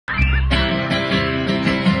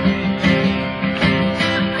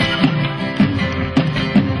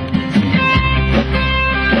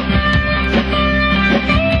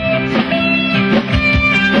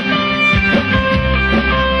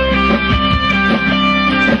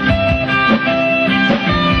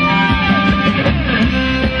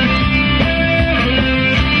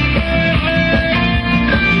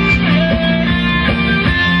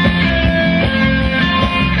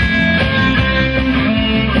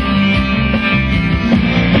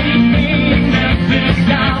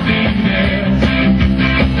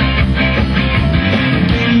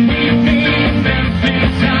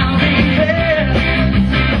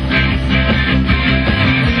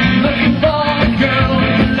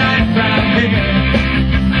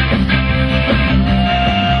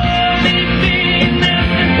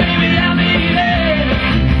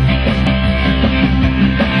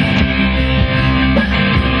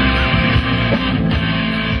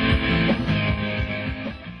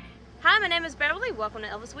Hey, welcome to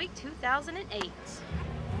Elvis Week 2008.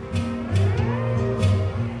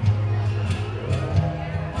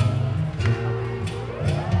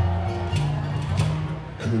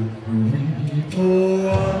 Oh,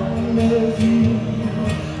 I love you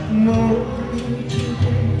more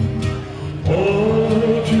today,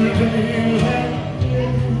 oh, today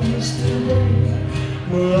than yesterday.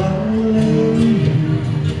 Well, I love you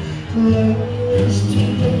less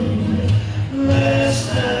today, less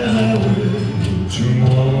than I will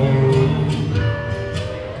tomorrow.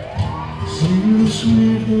 See the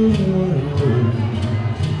sweet world,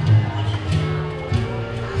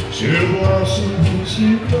 she'll blossom as she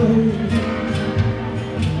grows.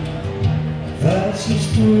 That's the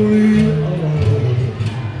story of our love.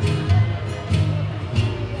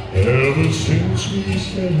 Ever since we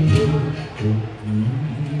said hello to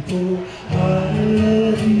people, I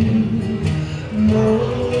love you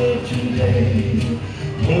more today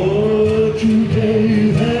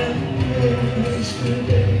than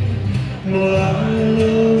yesterday. Well, I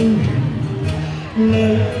love you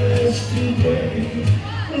less today,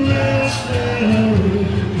 less than I will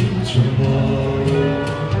tomorrow.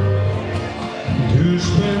 To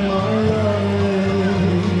spend my life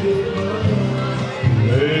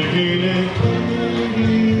making it clear to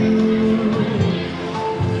you,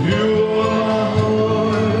 you are my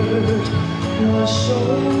heart, my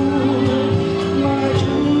soul, my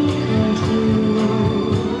dream come true.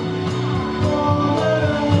 All that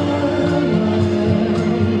I am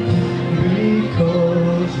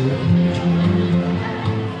because of you.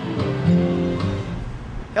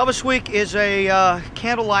 Elvis Week is a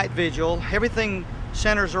candlelight vigil. Everything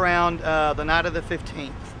centers around the night of the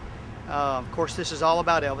 15th. Of course, this is all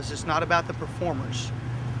about Elvis. It's not about the performers,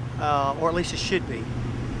 or at least it should be.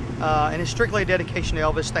 And it's strictly a dedication to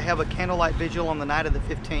Elvis. They have a candlelight vigil on the night of the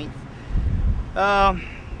 15th.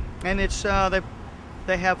 And it's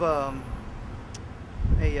they have a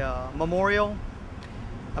memorial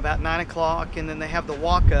about 9 o'clock, and then they have the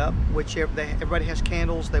walk up, which everybody has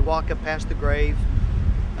candles. They walk up past the grave,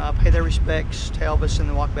 pay their respects to Elvis, and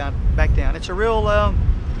then walk back down. It's a real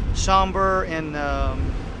somber and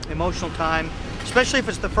emotional time, especially if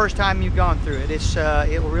it's the first time you've gone through it.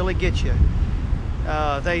 It will really get you.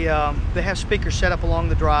 They have speakers set up along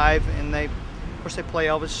the drive, and of course they play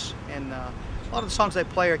Elvis, and a lot of the songs they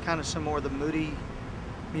play are kind of some more of the moody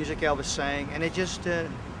music Elvis sang, and it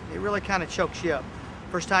really kind of chokes you up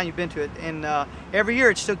first time you've been to it. And every year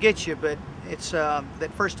it still gets you, but it's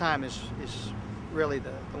that first time is really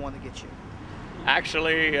the one that gets you.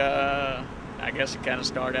 Actually, I guess it kind of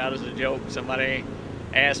started out as a joke. Somebody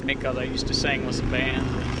asked me, because I used to sing with some band,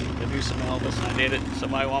 to do some Elvis, and I did it.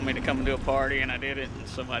 Somebody wanted me to come and do a party, and I did it. And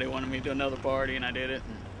somebody wanted me to do another party, and I did it.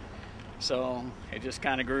 And so it just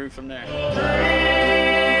kind of grew from there.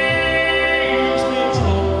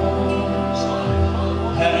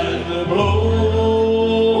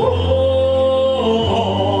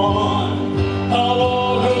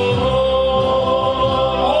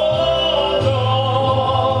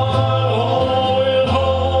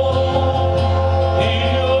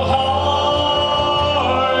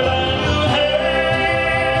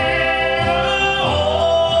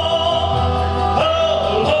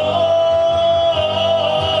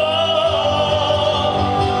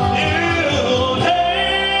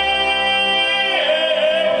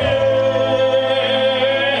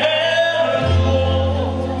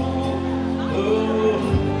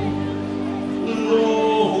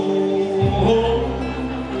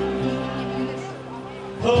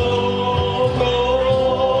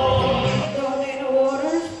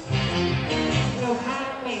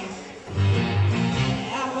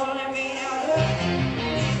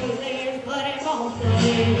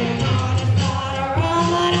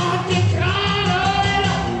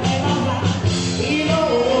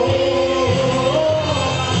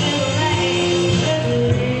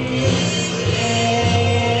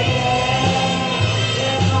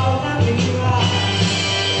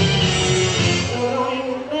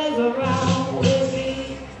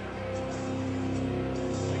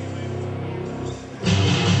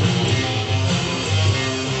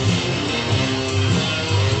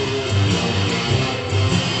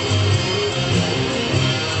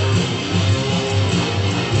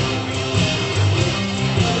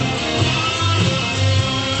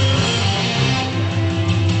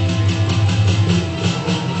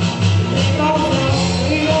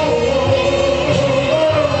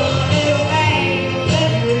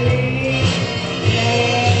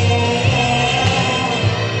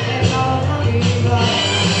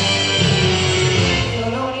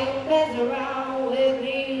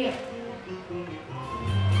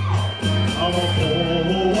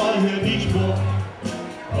 Oh, I hear Beach Boy.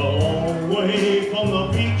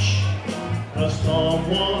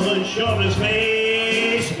 shoved his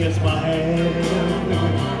face against my hand.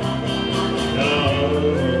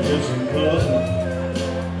 Oh, listen closer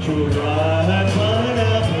to a ripe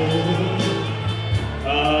pineapple.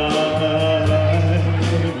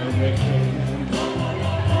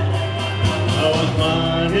 I was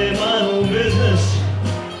minding my own business,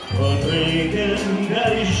 but drinking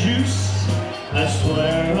daddy's juice. I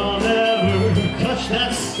swear I'll never touch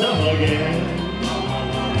that stuff again.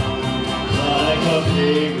 Like a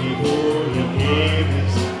baby boy, you gave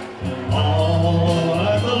us all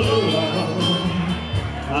at the luau.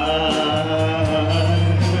 I'm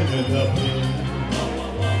in the pin.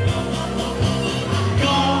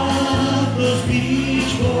 Got those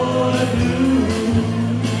Beach Boy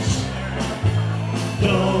blues.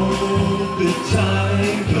 Don't the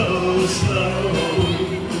time go slow.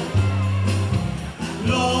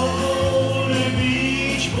 Lonely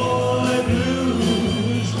Beach Boy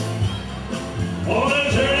blues. All the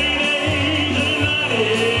 30 days and 90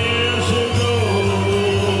 years ago.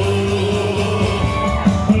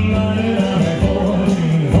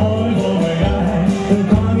 1940, falling for the guy, the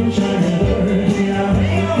climbing shaking dirty. I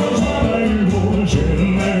think I was like bullshit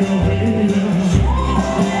and make no feelings.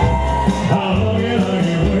 How long can I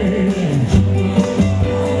keep waiting?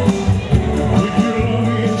 If you love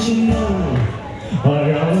me, it's a no. I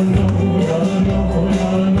gotta know, gotta know,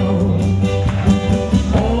 gotta know.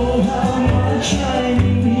 Oh, how much I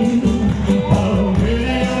need. I'll be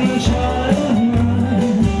on the side of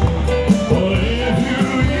mine. But if you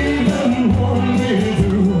even want me to,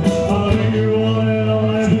 I'll make you want it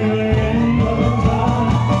all at the end of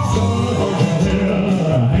time. So the fortune's here,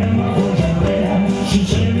 and my fortune there. She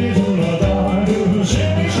sent me to the dark,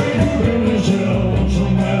 sent me straight to goodness hell. So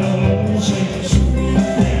mad I won't say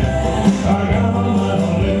I got my mind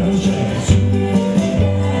on living chance.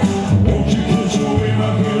 Won't you kiss away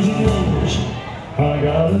my fears and woes? I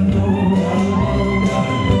gotta know,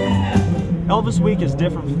 gotta know. Elvis Week is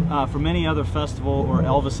different from any other festival or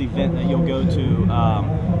Elvis event that you'll go to.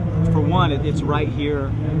 For one, it's right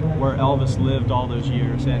here where Elvis lived all those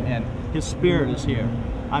years, and his spirit is here.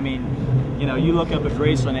 I mean, you know, you look up at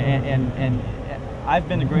Graceland, and I've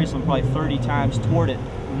been to Graceland probably 30 times, toured it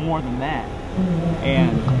more than that.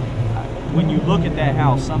 And when you look at that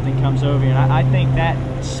house, something comes over you. And I think that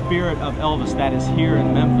spirit of Elvis that is here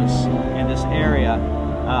in Memphis and this area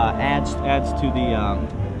adds to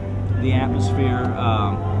the atmosphere.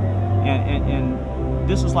 And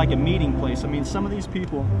this is like a meeting place. I mean, some of these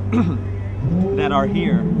people that are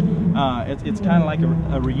here, it's kind of like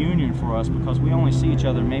a reunion for us, because we only see each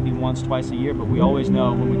other maybe once, twice a year, but we always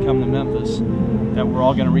know when we come to Memphis that we're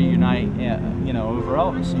all going to reunite, you know, over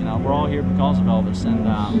Elvis. You know, we're all here because of Elvis, and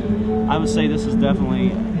I would say this is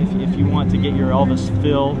definitely, if you want to get your Elvis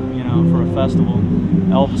fill, you know, for a festival,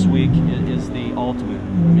 Elvis Week is the ultimate.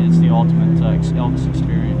 I mean, it's the ultimate Elvis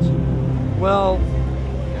experience. Well,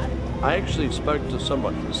 I actually spoke to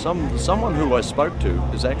someone who I spoke to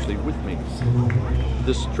is actually with me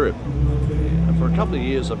this trip. And for a couple of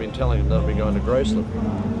years I've been telling him that I'll be going to Graceland.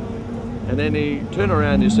 And then he turned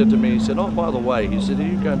around and he said to me, he said, oh, by the way, he said, are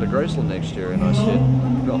you going to Graceland next year? And I said,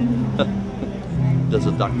 well, does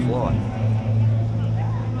a duck fly?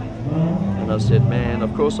 And I said, man,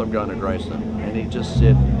 of course I'm going to Graceland. And he just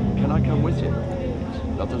said, can I come with you?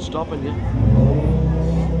 Nothing's stopping you.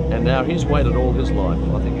 And now he's waited all his life.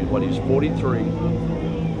 I think he's 43.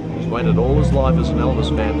 He's waited all his life as an Elvis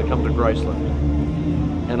fan to come to Graceland.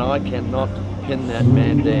 And I cannot pin that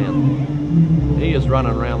man down. He is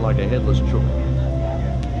running around like a headless chook.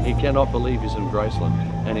 He cannot believe he's in Graceland.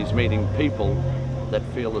 And he's meeting people that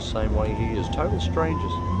feel the same way he is. Total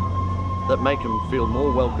strangers that make him feel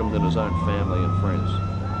more welcome than his own family and friends.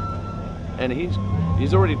 And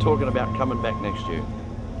he's already talking about coming back next year.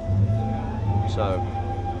 So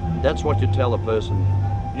that's what you tell a person.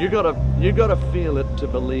 You gotta feel it to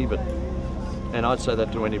believe it. And I'd say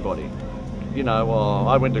that to anybody. You know, well,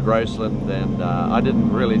 I went to Graceland and I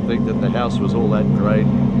didn't really think that the house was all that great.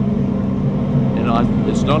 And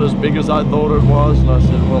it's not as big as I thought it was. And I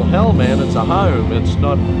said, well, hell, man, it's a home. It's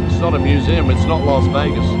not a museum. It's not Las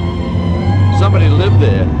Vegas. Somebody lived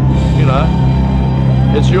there, you know.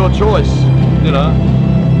 It's your choice, you know.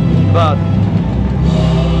 But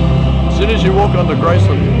as soon as you walk onto the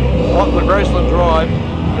Graceland Drive,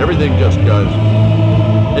 everything just goes.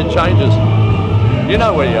 It changes. You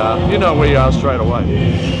know where you are. You know where you are straight away.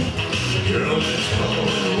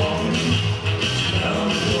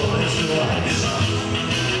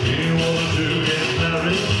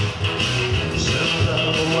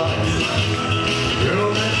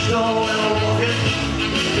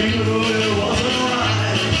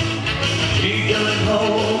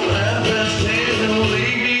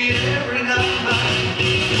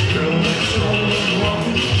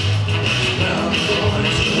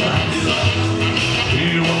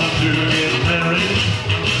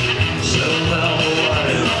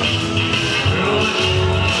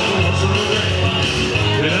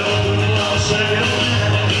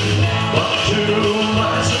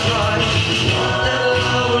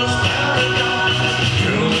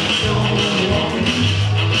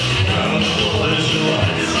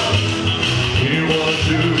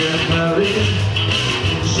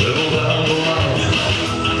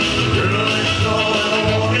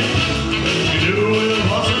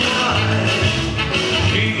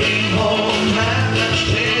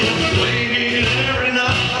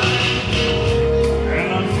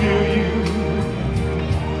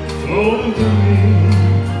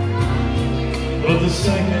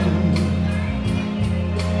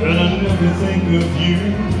 that I never think of you.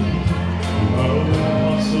 How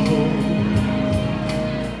impossible.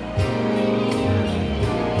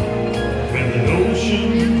 When the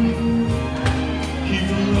ocean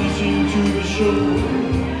keeps rushing to the shore,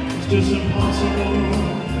 it's just impossible.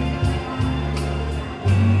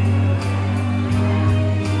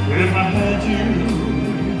 If I had you,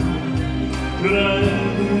 could I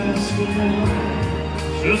ever ask for more?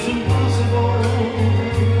 It's just impossible.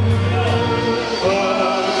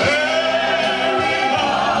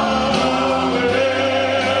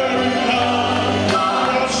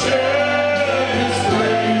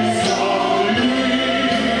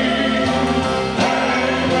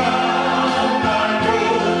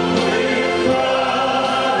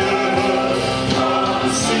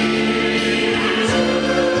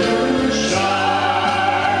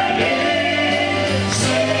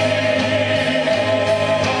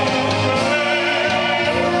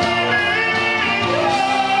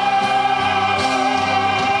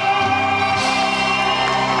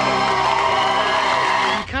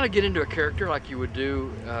 Get into a character like you would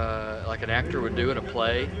do, like an actor would do in a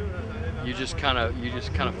play. You just kind of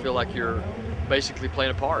feel like you're basically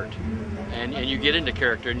playing a part, and you get into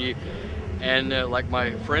character, and like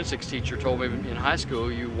my forensics teacher told me in high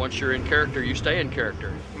school, once you're in character, you stay in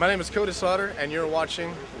character. My name is Cody Slaughter, and you're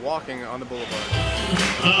watching Walking on the Boulevard.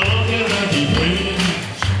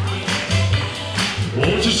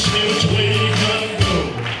 Won't you see which way you gotta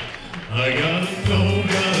go? I gotta know,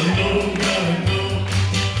 gotta know, gotta know.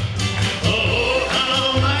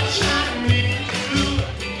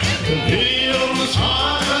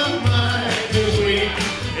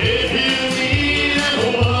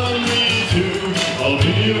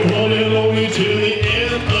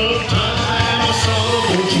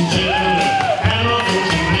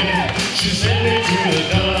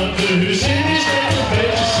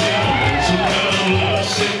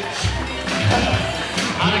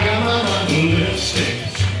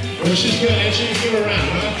 Well, she's good, and she can give around,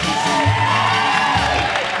 huh?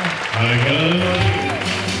 I got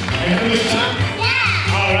a good time.